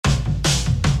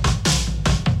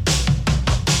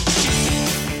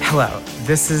Hello,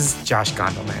 this is Josh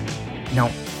Gondelman. No,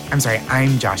 I'm sorry,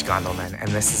 I'm Josh Gondelman, and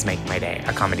this is Make My Day,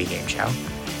 a comedy game show.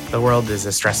 The world is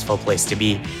a stressful place to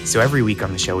be, so every week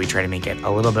on the show we try to make it a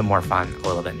little bit more fun, a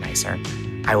little bit nicer.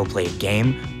 I will play a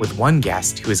game with one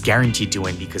guest who is guaranteed to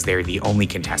win because they're the only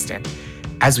contestant.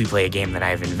 As we play a game that I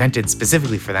have invented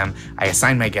specifically for them, I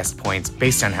assign my guest points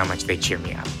based on how much they cheer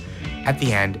me up. At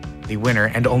the end, the winner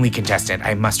and only contestant,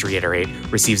 I must reiterate,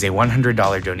 receives a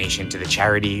 $100 donation to the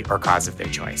charity or cause of their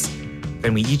choice.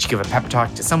 Then we each give a pep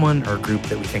talk to someone or a group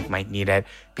that we think might need it,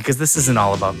 because this isn't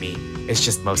all about me, it's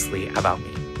just mostly about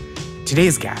me.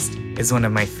 Today's guest is one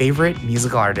of my favorite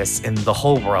musical artists in the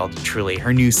whole world, truly.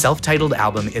 Her new self-titled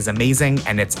album is amazing,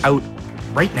 and it's out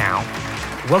right now.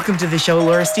 Welcome to the show,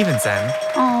 Laura Stevenson.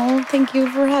 Oh, thank you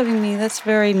for having me. That's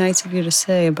very nice of you to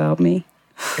say about me.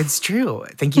 It's true.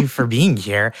 Thank you for being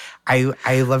here.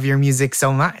 I love your music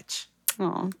so much.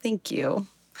 Oh, thank you.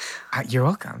 You're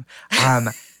welcome.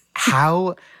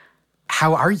 How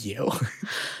are you?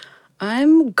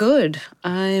 I'm good.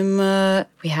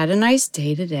 We had a nice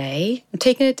day today. I'm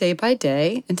taking it day by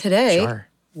day, and today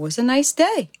was a nice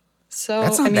day. So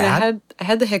That's not bad. I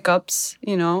had the hiccups,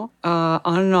 on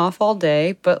and off all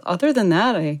day, but other than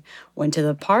that, I went to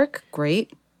the park,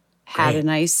 great. Had a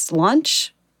nice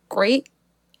lunch, great.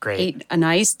 Ate a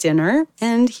nice dinner,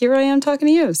 and here I am talking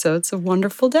to you. So it's a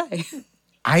wonderful day.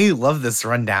 I love this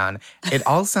rundown. It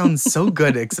all sounds so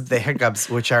good, except the hiccups,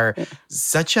 which are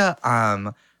such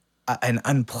an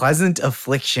unpleasant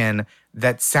affliction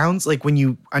that sounds like when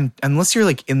you, unless you're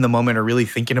like in the moment or really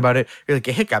thinking about it, you're like,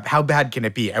 a hiccup, how bad can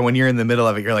it be? And when you're in the middle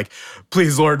of it, you're like,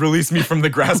 please, Lord, release me from the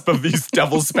grasp of these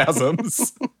devil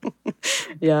spasms.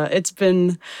 Yeah,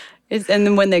 and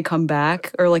then when they come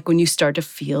back, or like when you start to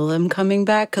feel them coming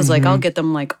back, because like I'll get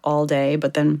them like all day,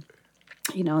 but then,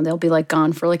 they'll be like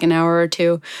gone for like an hour or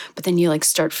two, but then you like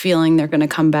start feeling they're going to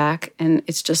come back, and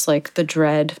it's just like the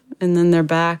dread, and then they're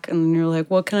back, and you're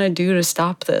like, what can I do to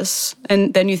stop this?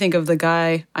 And then you think of the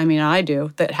guy, I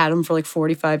do, that had them for like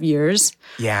 45 years.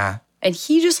 Yeah. And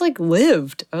he just like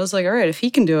lived. I was like, all right, if he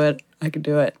can do it, I can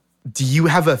do it. Do you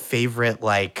have a favorite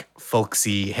like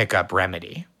folksy hiccup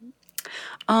remedy?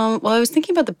 Well, I was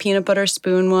thinking about the peanut butter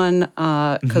spoon one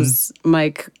because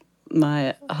Mike,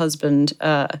 my husband,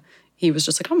 he was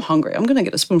just like, I'm hungry. I'm going to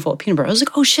get a spoonful of peanut butter. I was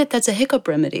like, oh, shit, that's a hiccup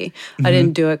remedy. I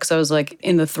didn't do it because I was like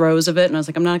in the throes of it. And I was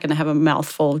like, I'm not going to have a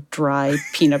mouthful of dry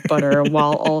peanut butter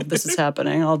while all of this is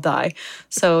happening. I'll die.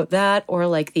 So that, or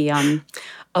like the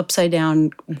upside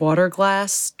down water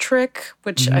glass trick,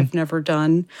 which I've never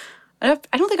done. I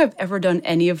don't think I've ever done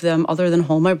any of them other than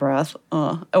hold my breath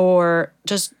or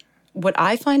just... What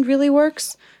I find really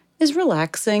works is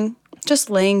relaxing, just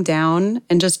laying down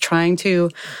and just trying to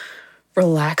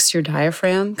relax your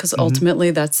diaphragm, because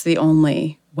ultimately that's the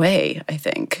only way, I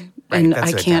think. Right, and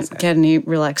I can't get any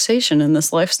relaxation in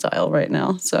this lifestyle right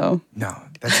now, so. No,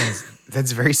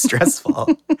 that's very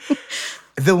stressful.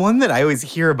 The one that I always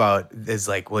hear about is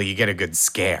like, well, you get a good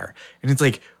scare. And it's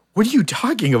like, what are you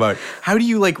talking about? How do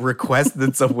you like request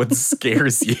that someone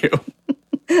scares you?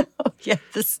 Oh, yeah,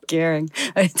 the scaring.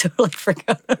 I totally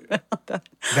forgot about that.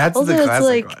 That's also, the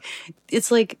classic one. It's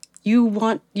like you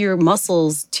want your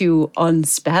muscles to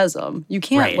unspasm. You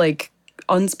can't like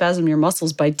unspasm your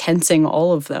muscles by tensing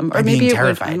all of them. Or maybe it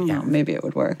would. I don't know. Maybe it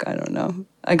would work. I don't know.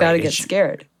 I got to get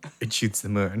scared. It shoots the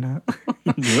moon.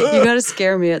 You got to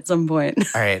scare me at some point.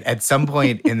 All right. At some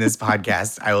point in this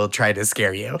podcast, I will try to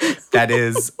scare you. That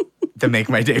is the Make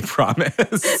My Day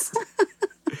promise.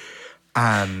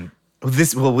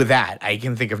 With that, I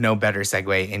can think of no better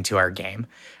segue into our game.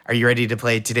 Are you ready to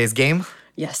play today's game?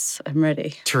 Yes, I'm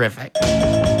ready. Terrific.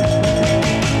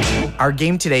 Our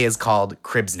game today is called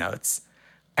Cribs Notes.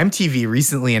 MTV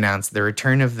recently announced the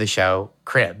return of the show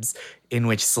Cribs, in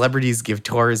which celebrities give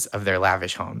tours of their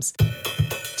lavish homes.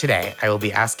 Today, I will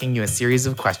be asking you a series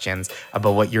of questions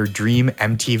about what your dream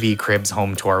MTV Cribs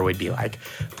home tour would be like.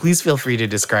 Please feel free to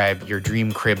describe your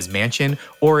dream Cribs mansion,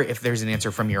 or if there's an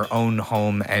answer from your own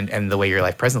home and the way your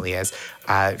life presently is,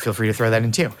 feel free to throw that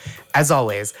in too. As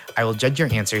always, I will judge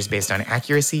your answers based on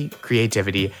accuracy,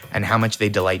 creativity, and how much they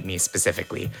delight me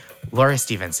specifically. Laura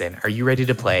Stevenson, are you ready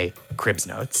to play Cribs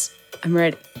Notes? I'm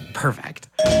ready. Perfect.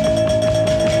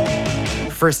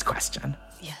 First question.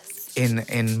 Yes.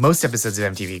 In most episodes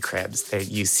of MTV Cribs,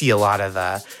 you see a lot of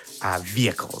the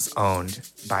vehicles owned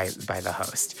by the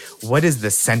host. What is the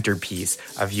centerpiece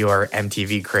of your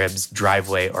MTV Cribs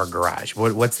driveway or garage?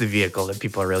 What's the vehicle that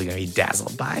people are really going to be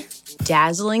dazzled by?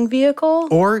 Dazzling vehicle?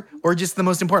 Or just the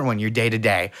most important one, your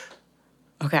day-to-day.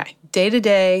 Okay.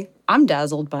 Day-to-day, I'm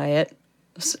dazzled by it.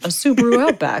 A Subaru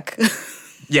Outback.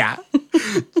 Yeah.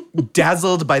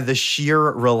 dazzled by the sheer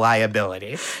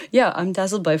reliability. Yeah, I'm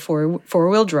dazzled by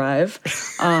four-wheel drive.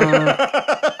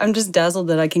 I'm just dazzled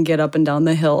that I can get up and down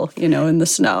the hill, in the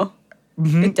snow.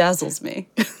 Mm-hmm. It dazzles me.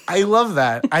 I love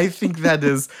that. I think that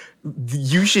is,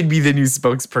 you should be the new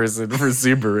spokesperson for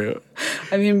Subaru.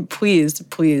 I mean,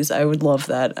 please, I would love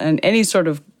that. And any sort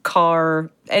of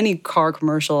any car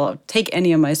commercial, take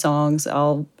any of my songs,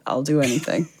 I'll do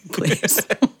anything, please.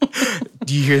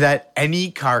 Do you hear that?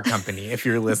 Any car company, if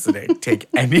you're listening, take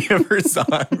any of her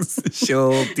songs.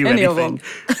 She'll do any anything. Of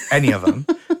them. Any of them.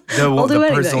 I'll do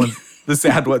anything. Personal, the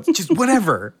sad ones. Just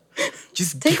whatever.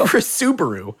 Just give her a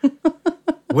Subaru.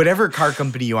 Whatever car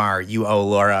company you are, you owe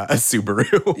Laura a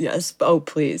Subaru. Yes. Oh,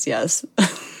 please, yes.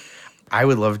 I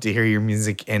would love to hear your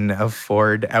music in a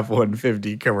Ford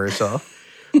F-150 commercial.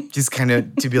 Just kind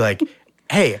of to be like,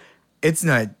 hey, it's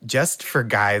not just for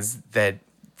guys that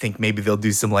think maybe they'll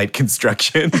do some light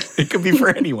construction. It could be for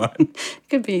anyone. It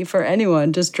could be for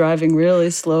anyone just driving really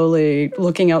slowly,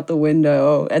 looking out the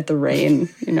window at the rain,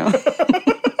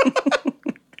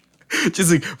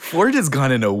 Just like Ford has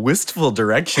gone in a wistful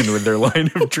direction with their line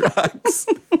of trucks.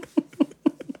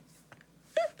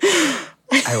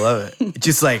 I love it.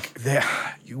 Just like,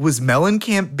 was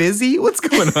Mellencamp busy? What's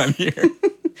going on here?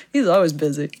 He's always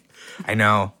busy. I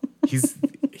know.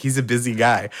 He's a busy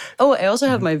guy. Oh, I also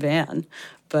have my van,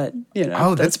 but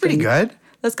Oh, that's pretty good.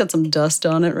 That's got some dust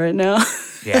on it right now.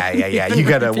 Yeah. You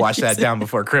got to wash that down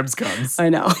before Cribs comes. I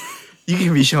know. You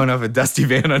can be showing off a dusty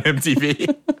van on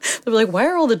MTV. They're like, why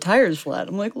are all the tires flat?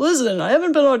 I'm like, listen, I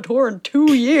haven't been on tour in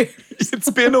 2 years. It's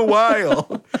been a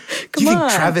while. Do you on.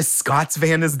 think Travis Scott's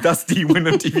van is dusty when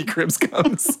MTV Cribs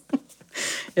comes?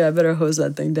 Yeah, I better hose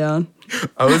that thing down.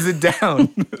 Hose it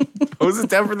down. Hose it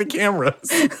down for the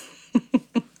cameras.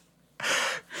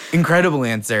 Incredible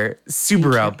answer.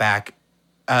 Subaru Outback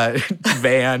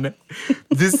van.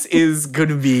 This is going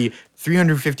to be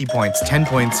 350 points, 10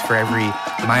 points for every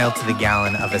mile to the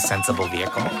gallon of a sensible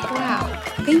vehicle. Wow.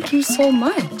 Thank you so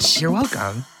much. You're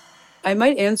welcome. I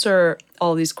might answer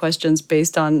all these questions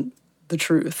based on the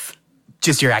truth.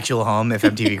 Just your actual home if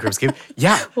MTV Cribs came?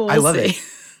 Yeah, we'll I love see.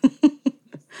 it.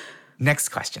 Next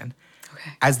question.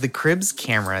 Okay. As the Cribs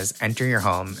cameras enter your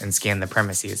home and scan the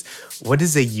premises, what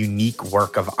is a unique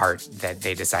work of art that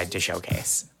they decide to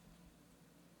showcase?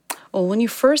 Well, when you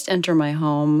first enter my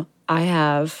home, I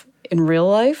have, in real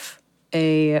life,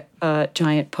 a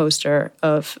giant poster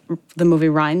of the movie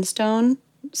Rhinestone,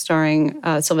 starring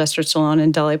Sylvester Stallone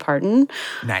and Dolly Parton.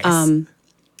 Nice.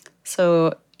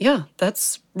 So, yeah,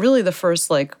 that's really the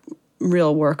first,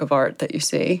 real work of art that you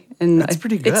see. And That's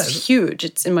pretty good. It's huge.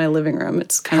 It's in my living room.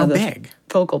 It's kind How of the big?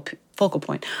 focal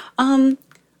point. I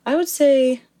would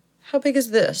say, how big is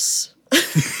this?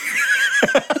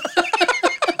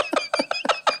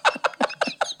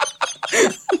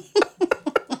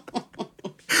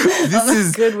 This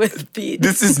is good with beats.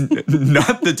 This is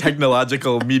not the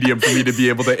technological medium for me to be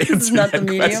able to answer not that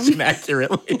the medium? question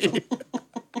accurately.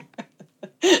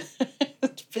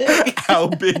 It's big. How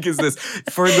big is this?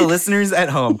 For the listeners at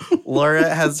home, Laura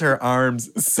has her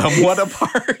arms somewhat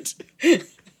apart.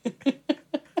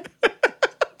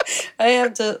 I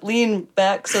have to lean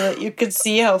back so that you can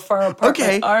see how far apart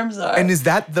my arms are. And is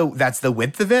that that's the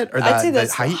width of it, or I'd say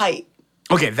that's the height? the height.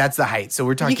 Okay, that's the height. So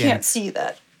we're talking. You can't see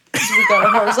that. We got a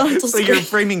horizontal So screen. you're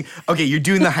framing. Okay, you're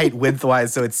doing the height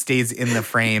width-wise, so it stays in the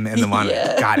frame and the monitor.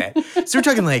 Yeah. Got it. So we're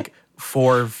talking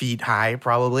 4 feet high,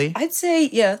 probably. I'd say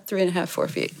 3.5, 4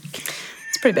 feet.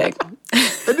 It's pretty big.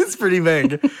 That is pretty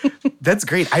big. That's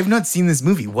great. I've not seen this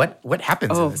movie. What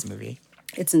happens in this movie?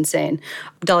 It's insane.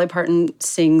 Dolly Parton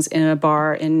sings in a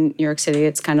bar in New York City.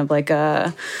 It's kind of like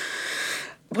a,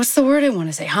 what's the word I want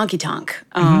to say? Honky tonk.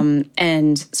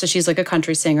 And so she's like a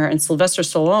country singer, and Sylvester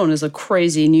Stallone is a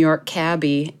crazy New York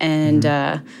cabbie. And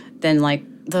then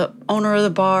the owner of the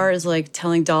bar is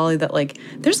telling Dolly that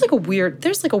there's a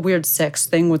weird sex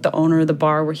thing with the owner of the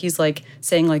bar where he's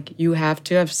saying you have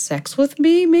to have sex with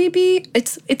me. Maybe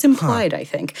it's implied. I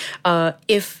think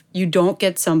if you don't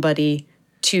get somebody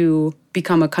to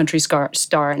become a country star,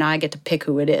 and I get to pick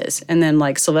who it is. And then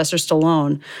Sylvester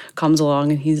Stallone comes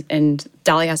along, and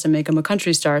Dolly has to make him a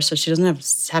country star, so she doesn't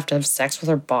have to have sex with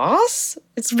her boss.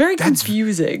 It's very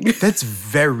confusing. That's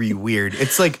very weird.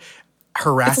 It's like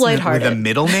harassment with a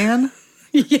middleman.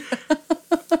 Yeah.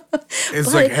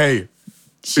 It's hey,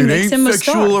 she it makes ain't him a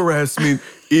sexual star. harassment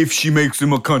if she makes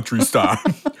him a country star.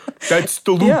 That's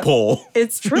the loophole. Yeah,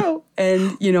 it's true.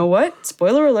 And you know what?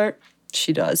 Spoiler alert.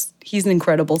 She does. He's an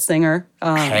incredible singer.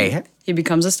 Hey. He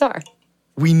becomes a star.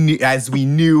 we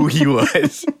knew he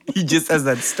would. He just has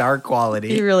that star quality.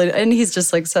 He really, and he's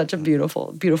just like such a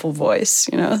beautiful, beautiful voice,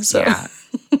 you know? So Yeah.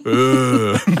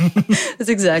 that's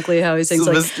exactly how he sings.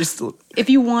 Like, if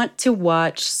you want to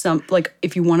watch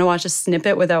if you want to watch a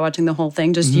snippet without watching the whole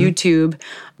thing, just YouTube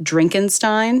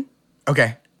Drinkenstein.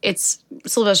 Okay. It's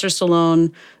Sylvester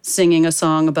Stallone singing a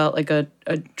song about like a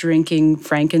drinking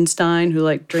Frankenstein who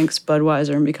like drinks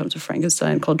Budweiser and becomes a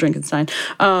Frankenstein called Drinkenstein.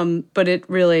 But it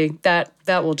really, that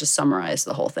will just summarize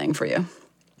the whole thing for you.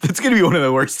 That's going to be one of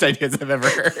the worst ideas I've ever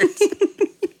heard.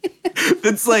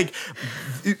 That's like,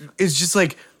 it's just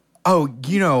like, oh,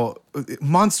 you know,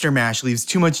 Monster Mash leaves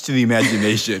too much to the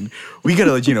imagination. We got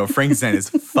to let you know Frankenstein is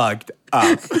fucked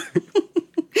up.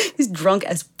 He's drunk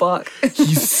as fuck.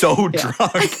 He's so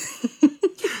drunk.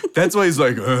 That's why he's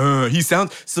like,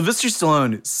 Sylvester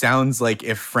Stallone sounds like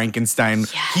if Frankenstein,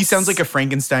 he sounds like a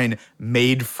Frankenstein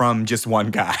made from just one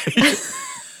guy.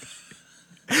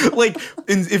 Like,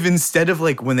 if instead of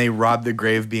like when they rob the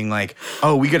grave being like,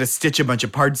 oh, we got to stitch a bunch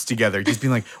of parts together, just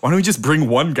being like, why don't we just bring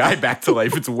one guy back to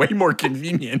life? It's way more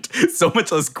convenient. So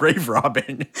much less grave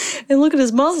robbing. And look at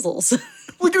his muscles.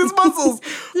 Look at his muscles.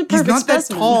 He's not that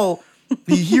tall.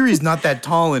 Here he's not that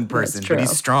tall in person, but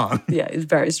he's strong. Yeah, he's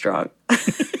very strong.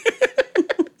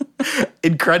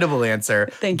 Incredible answer.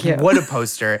 Thank you. What a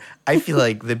poster. I feel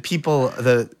like the people,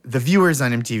 the viewers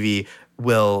on MTV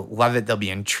will love it. They'll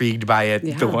be intrigued by it.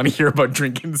 Yeah. They'll want to hear about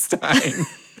Drinkenstein.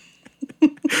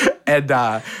 And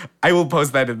I will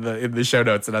post that in the show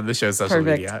notes and on the show's social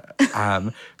media.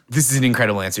 This is an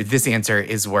incredible answer. This answer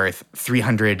is worth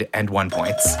 301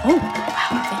 points. Oh,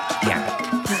 wow. Thank you.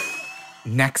 Yeah.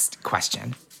 Next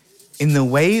question. In the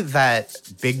way that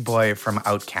Big Boy from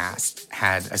Outkast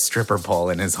had a stripper pole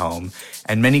in his home,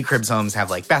 and many Cribs homes have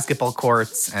like basketball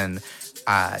courts and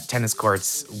tennis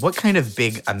courts, what kind of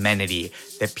big amenity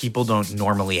that people don't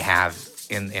normally have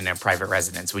in a private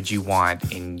residence would you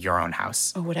want in your own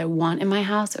house? Oh, what I want in my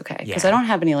house? Okay. Because I don't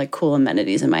have any like cool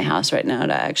amenities in my house right now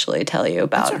to actually tell you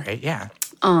about. That's all right, yeah.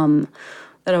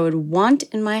 That I would want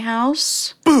in my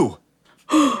house. Boo!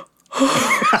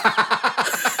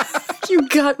 You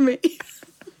got me.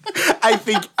 I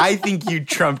think you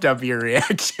trumped up your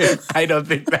reaction. I don't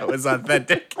think that was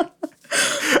authentic.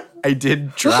 I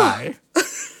did try.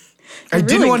 I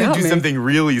didn't want to do something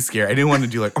really scary. I didn't want to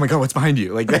do like, oh my God, what's behind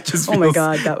you? Like that just feels oh my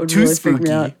God, that would too really spooky. freak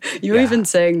me out. You even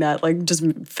saying that like just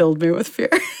filled me with fear.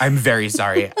 I'm very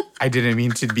sorry. I didn't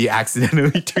mean to be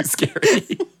accidentally too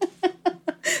scary.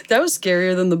 That was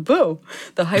scarier than the boo,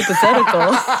 the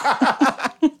hypothetical.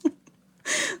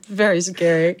 Very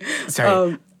scary.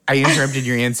 Sorry, I interrupted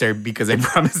your answer because I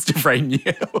promised to frighten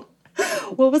you.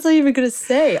 What was I even going to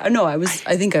say? No, I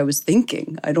think I was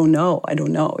thinking. I don't know.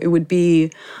 It would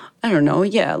be, I don't know.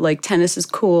 Yeah, like tennis is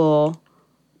cool.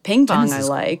 Ping pong I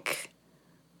like.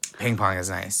 Ping pong is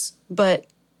nice. But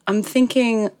I'm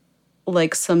thinking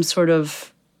like some sort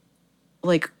of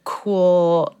like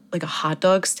cool, like a hot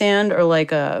dog stand or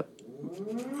like a,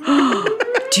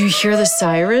 do you hear the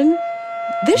siren?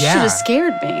 This should have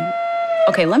scared me.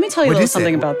 Okay, let me tell you a little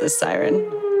something about this siren.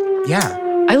 Yeah.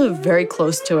 I live very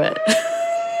close to it.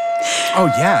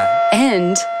 Oh, yeah.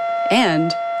 And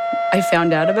I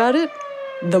found out about it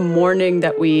the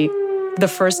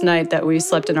first night that we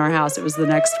slept in our house. It was the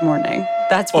next morning.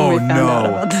 That's when we found out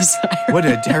about the siren. What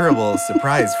a terrible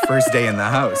surprise. First day in the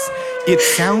house. It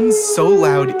sounds so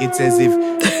loud, it's as if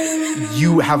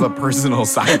you have a personal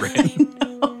siren.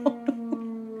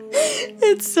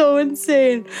 It's so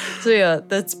insane. So yeah,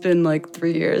 that's been like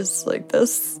 3 years like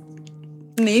this.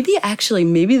 Maybe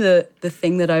the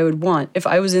thing that I would want, if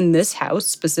I was in this house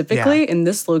specifically, in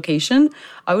this location,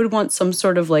 I would want some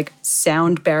sort of like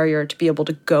sound barrier to be able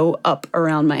to go up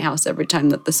around my house every time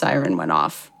that the siren went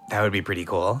off. That would be pretty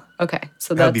cool. Okay,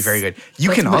 so that would be very good. You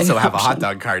can also have a hot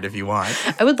dog cart if you want.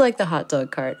 I would like the hot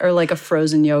dog cart or like a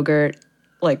frozen yogurt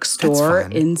like store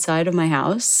inside of my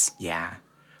house. Yeah.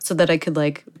 So that I could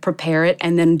like prepare it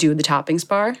and then do the toppings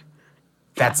bar.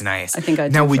 That's nice. I think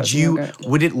I'd now, do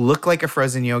would it look like a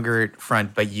frozen yogurt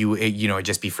front, but it'd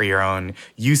just be for your own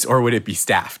use, or would it be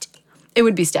staffed? It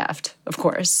would be staffed, of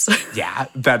course. Yeah,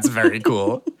 that's very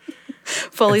cool.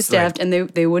 Fully staffed, and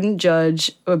they wouldn't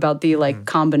judge about the like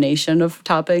combination of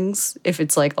toppings if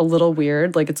it's like a little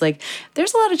weird. Like it's like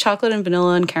there's a lot of chocolate and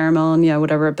vanilla and caramel and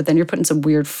whatever, but then you're putting some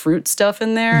weird fruit stuff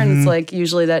in there, and it's like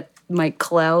usually that might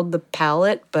cloud the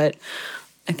palate. But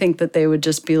I think that they would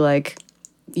just be like,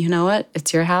 you know what?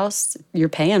 It's your house. You're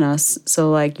paying us.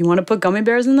 So, like, you want to put gummy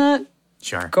bears in that?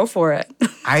 Sure. Go for it.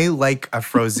 I like a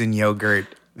frozen yogurt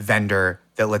vendor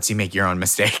that lets you make your own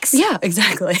mistakes. Yeah,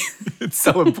 exactly. It's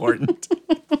so important.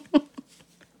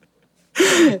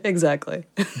 Exactly.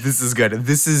 This is good.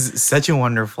 This is such a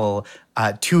wonderful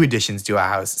 2 additions to a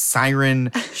house.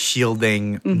 Siren,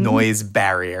 shielding, noise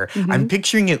barrier. I'm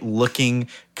picturing it looking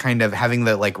kind of having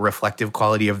the like reflective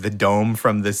quality of the dome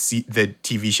from the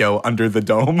TV show Under the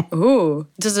Dome. Ooh.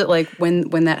 Does it like, when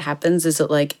that happens, is it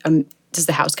like, does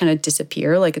the house kind of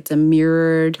disappear? Like it's a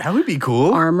mirrored That would be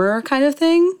cool. armor kind of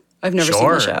thing? I've never seen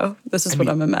the Sure. show. This is what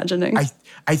I'm imagining.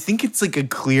 I think it's like a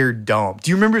clear dome. Do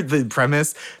you remember the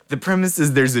premise? The premise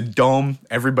is there's a dome,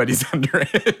 everybody's under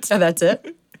it. Oh, that's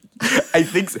it? I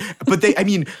think so. But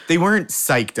they weren't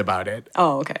psyched about it.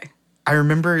 Oh, okay. I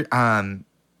remember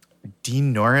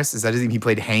Dean Norris, is that his name? He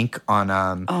played Hank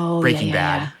on Breaking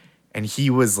Bad. yeah. And he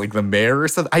was like the mayor or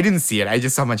something. I didn't see it. I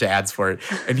just saw a bunch of ads for it.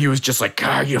 And he was just like,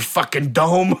 God, you fucking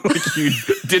dome. Like he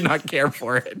did not care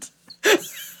for it.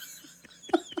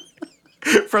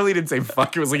 Probably didn't say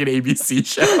fuck. It was like an ABC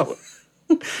show.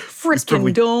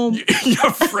 Frickin' dome.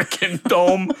 Yeah, frickin'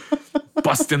 dome.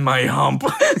 Busting my hump.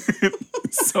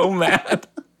 So mad.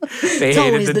 They It's hated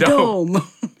always the the dome.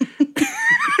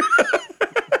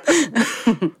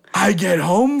 dome. I get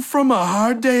home from a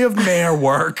hard day of mayor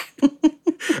work.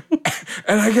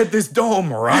 And I get this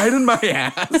dome right in my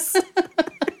ass.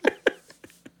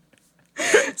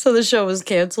 So the show was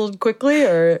canceled quickly,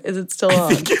 or is it still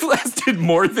on? I think it lasted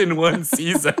more than 1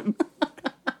 season.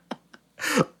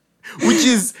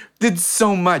 Did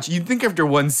so much. You'd think after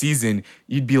 1 season,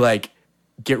 you'd be like,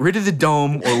 get rid of the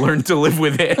dome or learn to live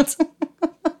with it.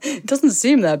 It doesn't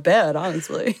seem that bad,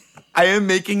 honestly. I am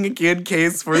making a good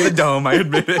case for the dome, I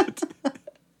admit it.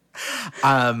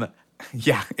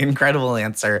 Yeah, incredible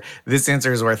answer. This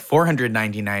answer is worth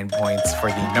 499 points for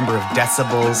the number of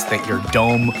decibels that your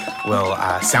dome will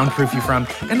soundproof you from,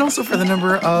 and also for the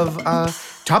number of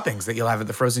toppings that you'll have at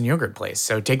the frozen yogurt place.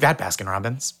 So take that, Baskin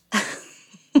Robbins.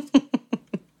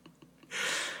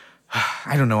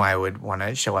 I don't know why I would want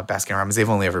to show up Baskin Robbins. They've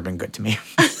only ever been good to me.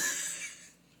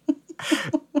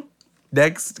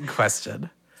 Next question.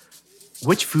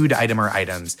 Which food item or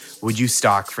items would you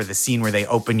stock for the scene where they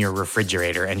open your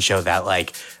refrigerator and show that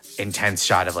like intense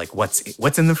shot of like what's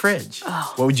in the fridge?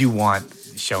 Oh. What would you want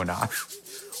shown off?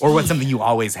 Or what's something you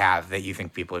always have that you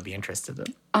think people would be interested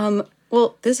in?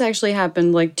 Well, this actually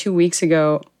happened like 2 weeks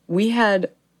ago. We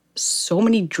had so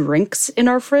many drinks in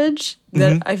our fridge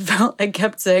that I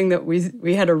kept saying that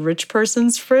we had a rich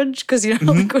person's fridge, because like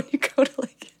when you go to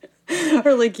like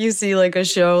or like you see like a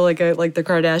show like the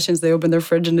Kardashians, they open their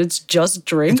fridge and it's just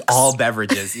drinks. It's all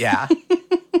beverages, yeah.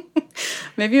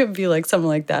 Maybe it would be like something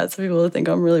like that, so people would think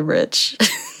I'm really rich.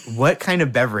 What kind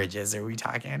of beverages are we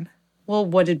talking? Well,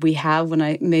 what did we have when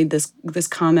I made this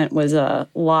comment was a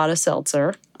lot of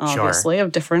seltzer, obviously,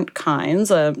 of different kinds.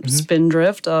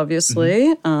 Spindrift,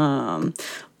 obviously, La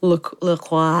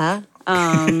Croix,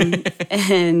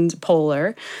 and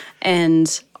Polar.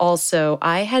 And also,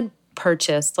 I had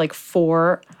purchased like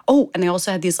 4. Oh, and they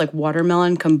also had these like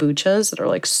watermelon kombuchas that are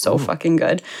like so fucking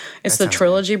good. It's the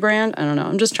Trilogy brand. I don't know.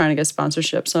 I'm just trying to get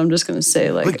sponsorship, so I'm just going to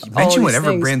say like, look, mention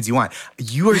whatever brands you want.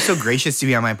 You are so gracious to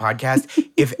be on my podcast.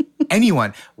 If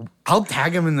anyone, I'll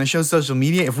tag them in the show's social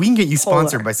media. If we can get you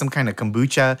sponsored by some kind of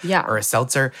kombucha or a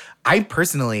seltzer. I'm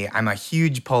a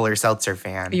huge Polar seltzer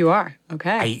fan. You are?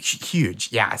 Okay.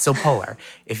 Huge. Yeah. So Polar.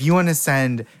 If you want to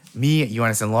send me, you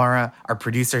want to send Laura, our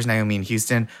producers, Naomi and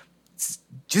Houston,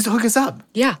 just hook us up.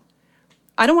 Yeah.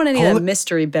 I don't want any of that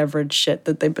mystery beverage shit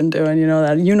that they've been doing,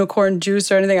 that unicorn juice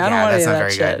or anything. I don't want any of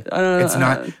that shit.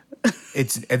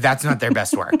 That's not their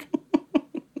best work.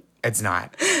 It's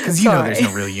not. Because there's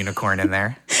no real unicorn in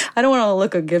there. I don't want to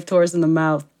look a gift horse in the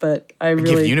mouth, but I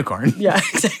really... Gift unicorn? Yeah,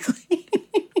 exactly.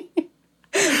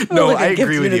 No, I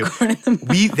agree with you.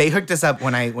 They hooked us up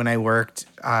when I worked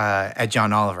at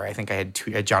John Oliver. I think I had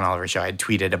at John Oliver show. I had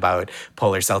tweeted about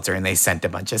Polar Seltzer, and they sent a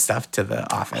bunch of stuff to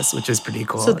the office, which is pretty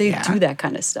cool. So they do that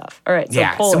kind of stuff. All right. So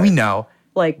Polar, so we know.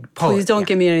 Like, please don't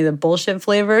give me any of the bullshit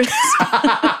flavors.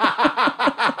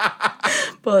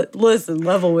 But listen,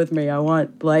 level with me. I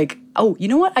want like, you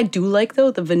know what I do like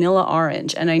though? The vanilla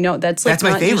orange. And I know that's not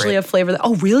my favorite. Usually a flavor that,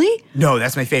 oh really? No,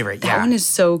 that's my favorite. That one is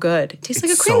so good. It tastes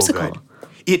like a creamsicle. So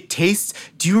it tastes,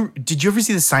 did you ever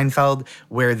see the Seinfeld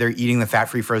where they're eating the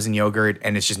fat-free frozen yogurt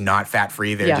and it's just not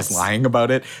fat-free? They're just lying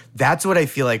about it. That's what I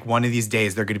feel like one of these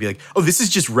days they're going to be like, oh, this is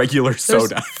just regular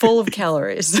soda. Full of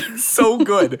calories. So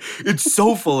good. It's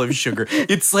so full of sugar.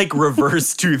 It's like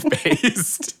reverse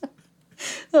toothpaste.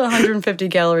 150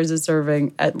 calories a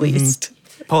serving at least.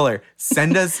 Polar,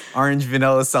 send us orange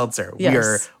vanilla seltzer.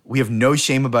 Yes. We have no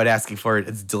shame about asking for it.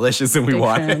 It's delicious and we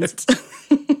want it.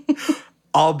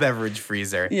 All beverage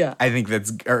freezer. Yeah. I think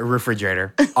that's a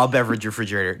refrigerator. All beverage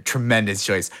refrigerator. Tremendous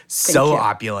choice. So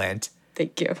opulent.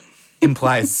 Thank you.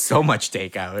 implies so much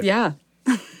takeout. Yeah.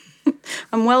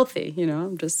 I'm wealthy,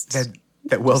 I'm just...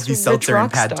 That wealthy just a rich seltzer and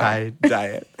rock pad star. thai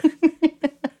diet.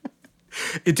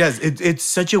 It does. It's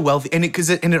such a wealthy... And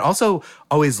it also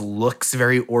always looks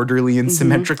very orderly and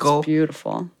symmetrical. It's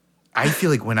beautiful. I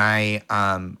feel like when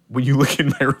you look in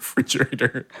my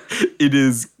refrigerator, it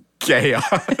is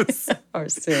chaos.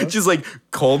 Ours too. Just like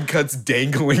cold cuts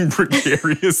dangling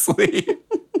precariously.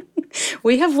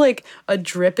 We have like a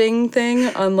dripping thing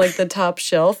on like the top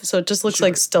shelf, so it just looks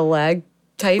like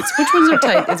stalactites. Which ones are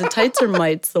tight? Is it tights or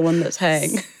mites, the one that's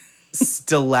hang?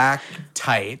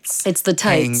 Stalactites. It's the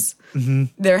tights.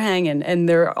 They're hanging, and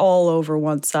they're all over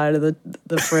one side of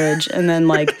the fridge, and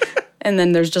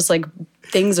then there's just like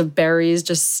things of berries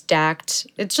just stacked.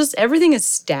 It's just everything is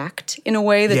stacked in a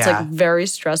way that's like very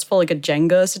stressful, like a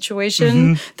Jenga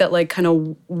situation that like kind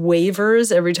of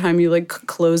wavers every time you like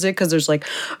close it, because there's like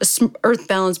earth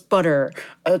balanced butter,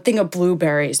 a thing of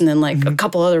blueberries, and then like a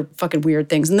couple other fucking weird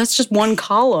things, and that's just one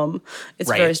column.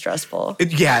 It's very stressful.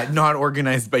 Not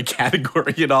organized by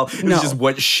category at all. It's just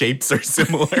what shapes are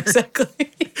similar.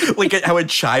 Exactly. Like how a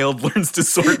child learns to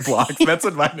sort blocks. That's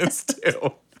what mine is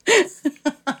too.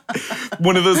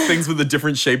 One of those things with the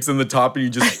different shapes in the top, and you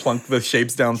just plunk the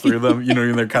shapes down through them,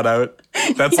 and they're cut out.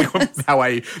 That's how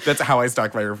I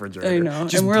stock my refrigerator. I know.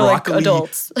 Just and we're broccoli, like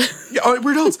adults.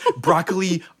 We're adults.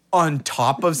 Broccoli on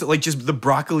top of like just the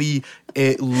broccoli.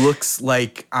 It looks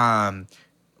like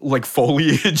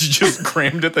foliage just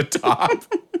crammed at the top.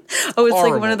 Oh, it's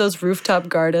like one of those rooftop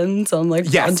gardens on like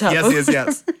on top of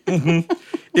yes.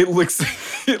 It looks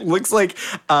like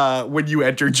when you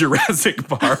enter Jurassic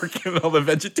Park and all the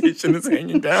vegetation is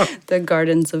hanging down. The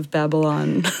Gardens of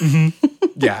Babylon.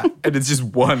 Yeah, and it's just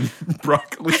one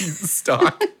broccoli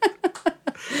stalk.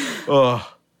 Oh,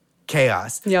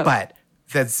 chaos. Yep. But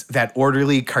that's that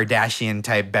orderly Kardashian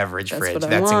type beverage fridge.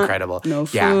 That's incredible. No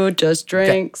food, just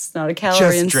drinks, not a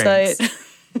calorie in sight.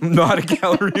 Not a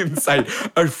calorie in sight.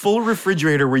 A full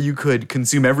refrigerator where you could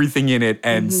consume everything in it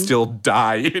and still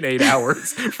die in 8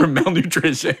 hours from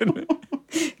malnutrition.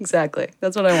 Exactly.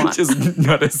 That's what I want. Just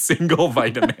not a single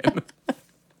vitamin.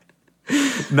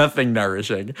 Nothing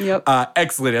nourishing. Yep.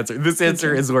 Excellent answer. This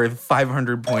answer is worth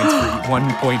 500 points for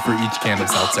 1 point for each can of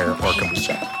seltzer or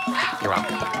kombucha. You're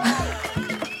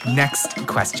welcome. Next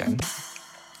question.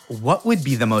 What would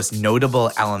be the most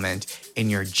notable element in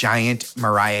your giant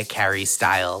Mariah Carey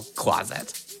style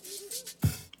closet?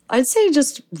 I'd say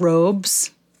just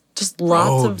robes. Just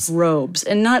lots of robes.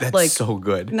 And not That's so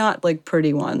good. Not like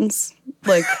pretty ones.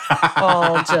 Like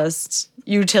all just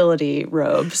utility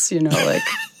robes, like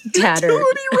tattered.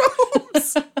 Utility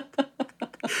robes.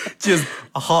 Just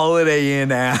a Holiday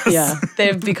Inn ass. Yeah.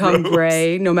 They've become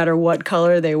gray no matter what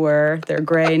color they were. They're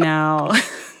gray now.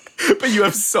 But you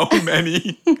have so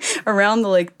many. Around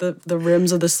the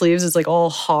rims of the sleeves is like all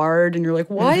hard, and you're like,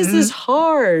 why is this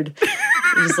hard?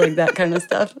 Just like that kind of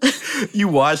stuff. You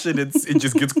wash it, it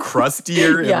just gets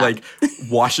crustier and like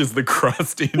washes the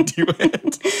crust into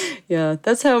it. Yeah,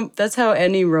 that's how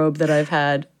any robe that I've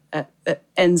had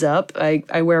ends up.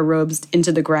 I wear robes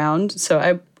into the ground,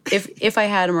 so if I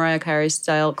had a Mariah Carey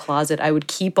style closet, I would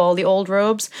keep all the old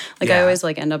robes. Like I always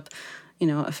like end up,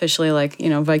 officially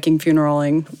Viking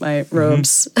funeraling my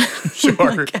robes.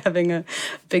 Sure. Like having a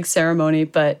big ceremony.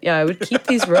 But yeah, I would keep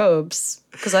these robes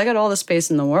because I got all the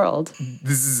space in the world.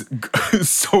 This is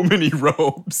so many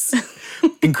robes.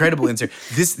 Incredible answer.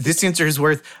 This answer is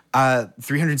worth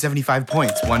 375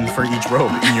 points, one for each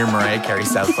robe in your Mariah Carey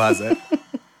style closet.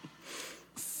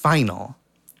 Final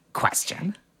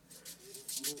question.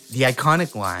 The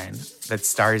iconic line that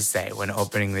stars say when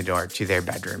opening the door to their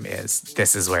bedroom is,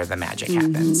 "This is where the magic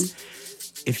happens."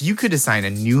 If you could assign a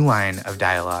new line of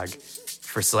dialogue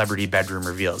for celebrity bedroom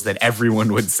reveals that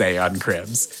everyone would say on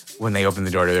Cribs when they open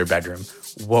the door to their bedroom,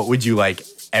 what would you like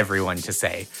everyone to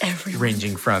say? Everyone.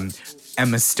 Ranging from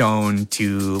Emma Stone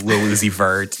to Lil Uzi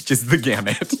Vert, just the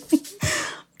gamut.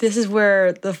 This is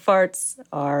where the farts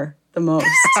are the most.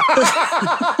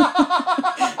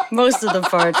 Most of the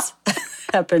farts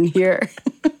happen here.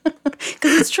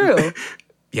 Because it's true.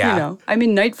 Yeah.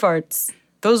 Night farts,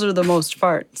 those are the most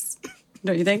farts.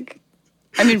 Don't you think?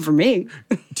 For me.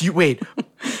 Wait,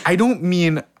 I don't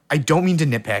mean to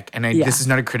nitpick, and this is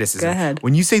not a criticism. Go ahead.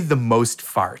 When you say the most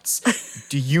farts,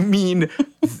 do you mean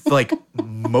like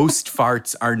most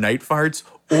farts are night farts?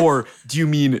 Or do you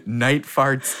mean night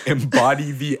farts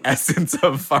embody the essence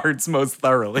of farts most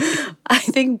thoroughly? I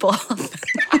think both.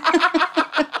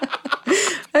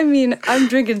 I'm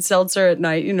drinking seltzer at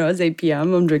night, it's 8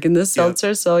 p.m. I'm drinking this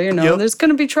seltzer, so, there's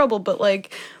going to be trouble. But,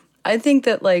 I think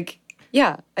that, I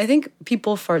think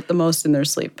people fart the most in their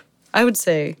sleep. I would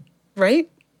say, right?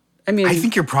 I mean, I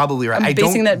think you're probably right. I'm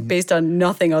basing that based on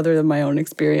nothing other than my own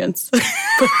experience.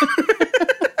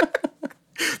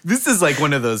 This is like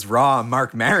one of those raw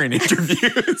Mark Maron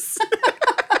interviews.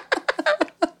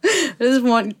 I just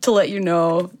want to let you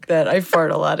know that I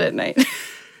fart a lot at night.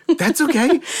 That's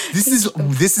okay. This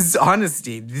is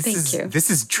honesty. This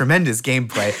is tremendous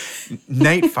gameplay.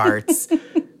 Night farts.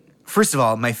 First of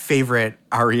all, my favorite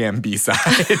REM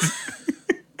B-side.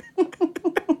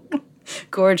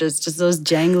 Gorgeous. Just those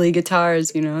jangly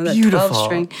guitars, you know, that Beautiful.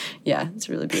 12-string. Yeah, it's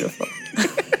really beautiful.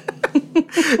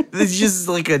 There's just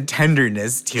like a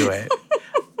tenderness to it.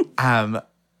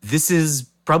 This is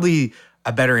probably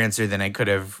a better answer than I could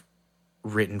have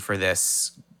written for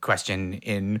this question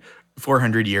in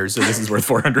 400 years, so this is worth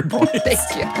 400 points.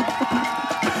 Thank you.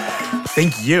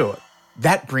 Thank you.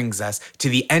 That brings us to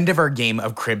the end of our game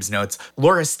of Cribs Notes.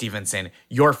 Laura Stevenson,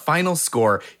 your final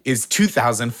score is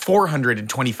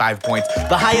 2,425 points,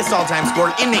 the highest all-time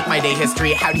score in Make My Day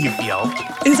history. How do you feel?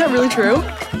 Is that really true?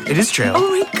 It is true.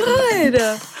 Oh my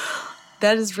God.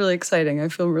 That is really exciting. I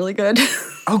feel really good.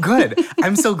 Oh, good.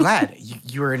 I'm so glad.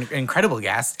 You were an incredible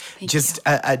guest. Thank Just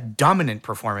you. a dominant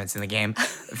performance in the game.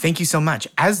 Thank you so much.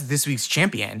 As this week's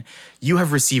champion, you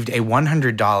have received a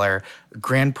 $100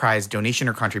 grand prize donation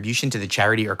or contribution to the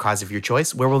charity or cause of your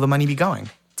choice. Where will the money be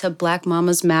going? To Black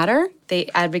Mamas Matter. They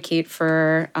advocate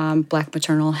for Black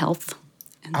maternal health.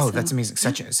 And so, That's amazing.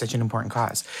 Such an important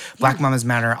cause. Black Mamas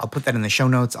Matter. I'll put that in the show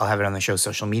notes. I'll have it on the show's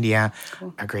social media.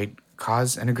 Cool. A great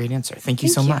cause and a great answer. Thank you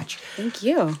so much. Thank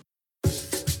you.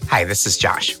 Hi, this is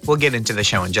Josh. We'll get into the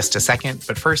show in just a second,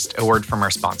 but first, a word from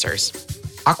our sponsors.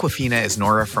 Aquafina is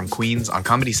Nora from Queens on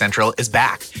Comedy Central is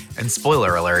back. And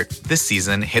spoiler alert, this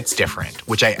season hits different,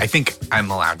 which I think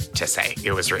I'm allowed to say.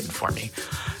 It was written for me.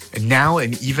 Now,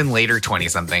 an even later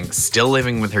 20-something, still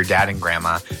living with her dad and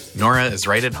grandma, Nora is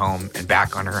right at home and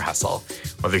back on her hustle.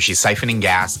 Whether she's siphoning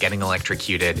gas, getting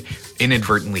electrocuted,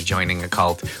 inadvertently joining a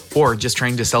cult, or just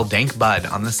trying to sell dank bud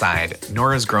on the side,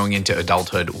 Nora's growing into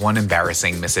adulthood one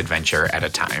embarrassing misadventure at a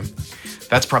time.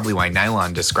 That's probably why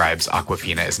Nylon describes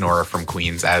Aquafina as Nora from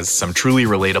Queens as some truly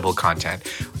relatable content.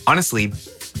 Honestly,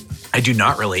 I do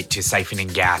not relate to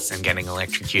siphoning gas and getting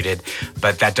electrocuted,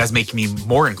 but that does make me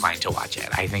more inclined to watch it.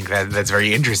 I think that's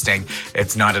very interesting.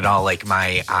 It's not at all like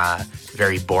my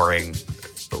very boring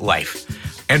life.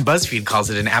 And BuzzFeed calls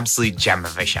it an absolute gem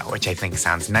of a show, which I think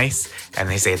sounds nice. And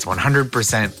they say it's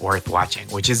 100% worth watching,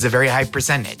 which is a very high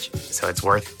percentage. So it's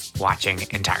worth watching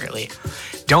entirely.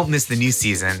 Don't miss the new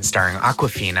season starring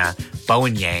Aquafina,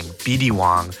 Bowen Yang, BD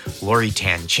Wong, Lori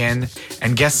Tan Chin,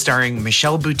 and guest starring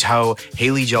Michelle Buteau,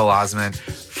 Haley Joel Osment,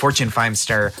 Fortune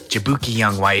Feimster, Jabuki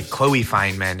Young White, Chloe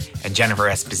Feynman, and Jennifer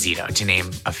Esposito, to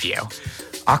name a few.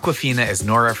 Aquafina is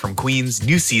Nora from Queens.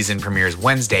 New season premieres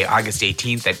Wednesday, August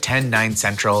 18th at 10/9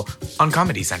 Central on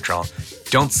Comedy Central.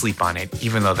 Don't sleep on it,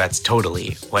 even though that's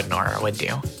totally what Nora would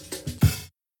do.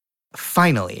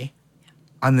 Finally,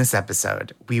 on this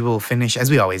episode, we will finish, as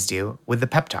we always do, with the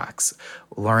pep talks.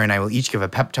 Laura and I will each give a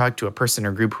pep talk to a person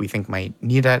or group who we think might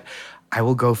need it. I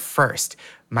will go first.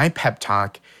 My pep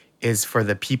talk is for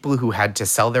the people who had to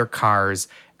sell their cars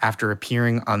after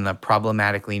appearing on the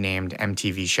problematically named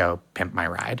MTV show Pimp My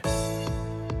Ride.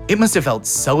 It must have felt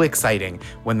so exciting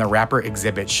when the rapper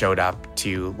Exhibit showed up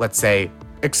to, let's say,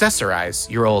 accessorize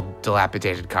your old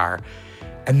dilapidated car.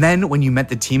 And then when you met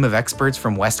the team of experts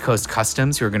from West Coast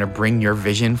Customs who are gonna bring your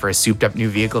vision for a souped up new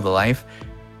vehicle to life,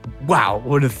 wow,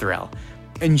 what a thrill.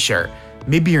 And sure,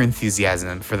 maybe your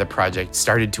enthusiasm for the project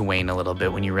started to wane a little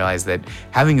bit when you realized that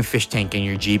having a fish tank in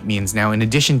your Jeep means now, in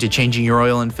addition to changing your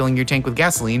oil and filling your tank with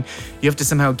gasoline, you have to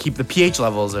somehow keep the pH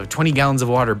levels of 20 gallons of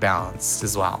water balanced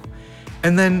as well.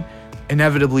 And then,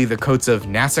 inevitably, the coats of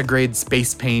NASA-grade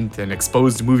space paint and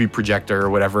exposed movie projector or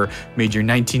whatever made your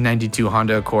 1992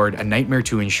 Honda Accord a nightmare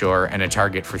to insure and a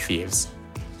target for thieves.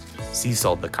 So you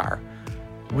sold the car,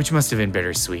 which must have been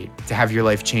bittersweet, to have your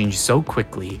life change so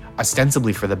quickly,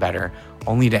 ostensibly for the better,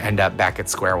 only to end up back at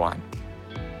square one.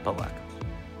 But look,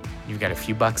 you've got a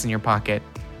few bucks in your pocket,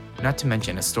 not to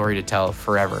mention a story to tell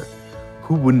forever.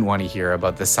 Who wouldn't want to hear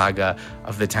about the saga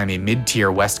of the time a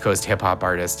mid-tier West Coast hip-hop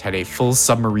artist had a full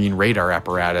submarine radar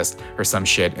apparatus or some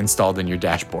shit installed in your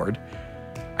dashboard?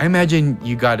 I imagine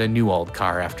you got a new old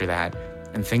car after that,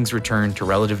 and things returned to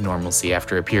relative normalcy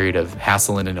after a period of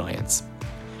hassle and annoyance.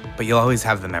 But you'll always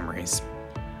have the memories.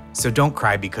 So don't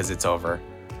cry because it's over.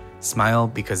 Smile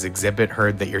because Exhibit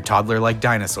heard that your toddler liked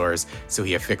dinosaurs, so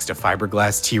he affixed a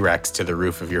fiberglass T-Rex to the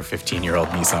roof of your 15-year-old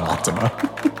Nissan Altima.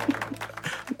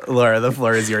 Laura, the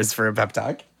floor is yours for a pep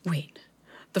talk. Wait,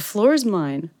 the floor is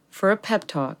mine for a pep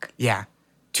talk. Yeah,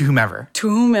 to whomever. To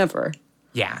whomever.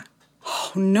 Yeah.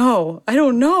 Oh no, I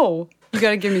don't know. You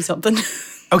gotta give me something.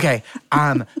 Okay.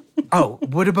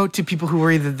 What about to people who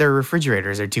worry that their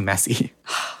refrigerators are too messy?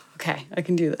 Okay, I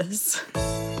can do this.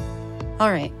 All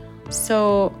right,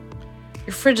 so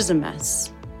your fridge is a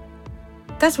mess.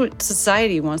 That's what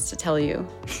society wants to tell you.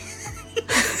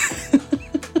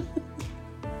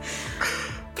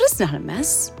 But it's not a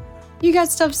mess. You got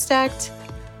stuff stacked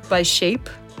by shape,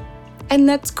 and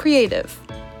that's creative.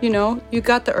 You know, you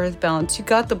got the earth balance, you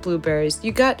got the blueberries,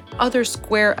 you got other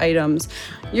square items.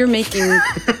 You're making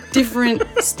different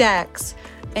stacks,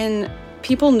 and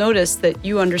people notice that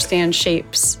you understand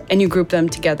shapes and you group them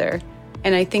together.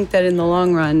 And I think that in the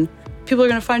long run, people are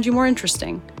going to find you more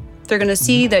interesting. They're going to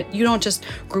see that you don't just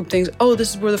group things. Oh,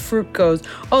 this is where the fruit goes.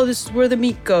 Oh, this is where the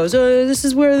meat goes. Oh, this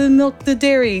is where the milk, the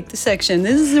dairy section.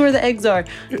 This is where the eggs are.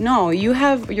 No, you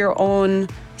have your own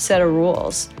set of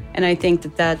rules. And I think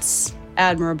that that's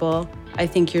admirable. I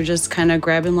think you're just kind of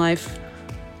grabbing life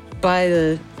by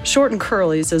the short and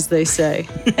curlies, as they say.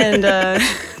 And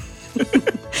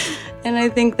and I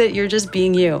think that you're just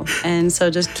being you. And so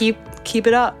just keep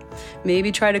it up.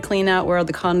 Maybe try to clean out where all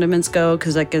the condiments go,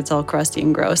 because that gets all crusty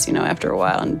and gross, you know, after a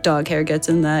while, and dog hair gets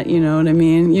in that, you know what I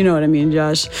mean? You know what I mean,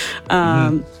 Josh.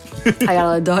 I got a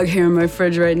lot of dog hair in my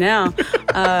fridge right now.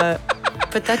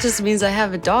 But that just means I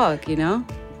have a dog, you know,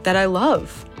 that I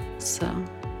love. So,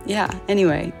 yeah,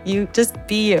 anyway, you just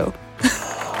be you.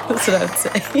 That's what I would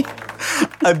say.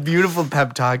 A beautiful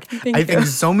pep talk. Thank think you.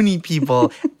 so many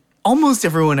people, almost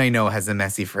everyone I know has a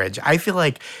messy fridge. I feel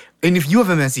like, and if you have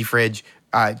a messy fridge,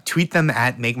 tweet them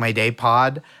at Make My Day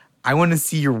Pod. I want to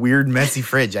see your weird, messy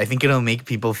fridge. I think it'll make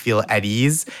people feel at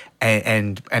ease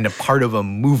and a part of a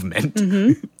movement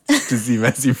to see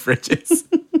messy fridges.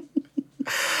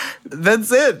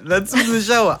 That's it. That's the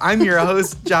show. I'm your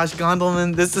host, Josh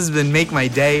Gondelman. This has been Make My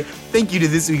Day. Thank you to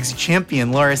this week's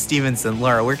champion, Laura Stevenson.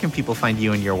 Laura, where can people find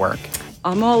you and your work?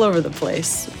 I'm all over the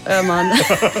place. I'm on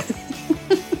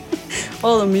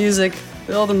all the music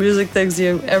things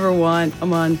you ever want.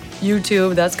 I'm on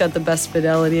YouTube. That's got the best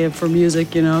fidelity for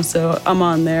music, you know, so I'm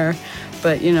on there.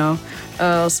 But, you know,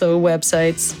 also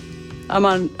websites. I'm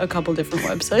on a couple different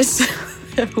websites.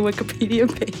 I have a Wikipedia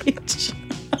page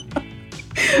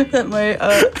that my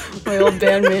old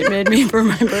bandmate made me for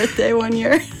my birthday one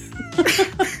year.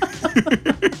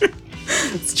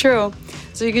 It's true.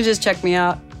 So you can just check me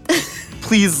out.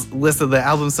 Please listen. The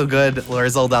album's so good.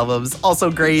 Laura's old album's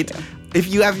also great. If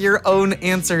you have your own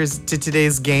answers to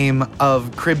today's game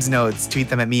of Cribs Notes, tweet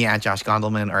them at me at Josh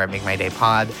Gondelman or at Make My Day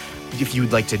Pod. If you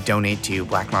would like to donate to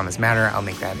Black Mamas Matter, I'll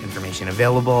make that information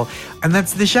available. And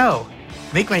that's the show.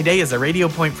 Make My Day is a Radio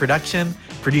Point production,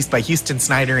 produced by Houston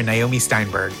Snyder and Naomi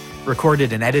Steinberg,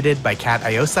 recorded and edited by Kat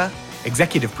Iosa,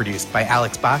 executive produced by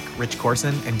Alex Bach, Rich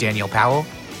Corson, and Daniel Powell.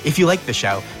 If you like the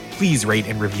show, please rate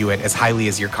and review it as highly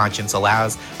as your conscience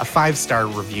allows. A 5-star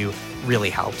review really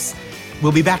helps.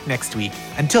 We'll be back next week.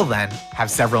 Until then, have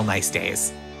several nice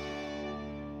days.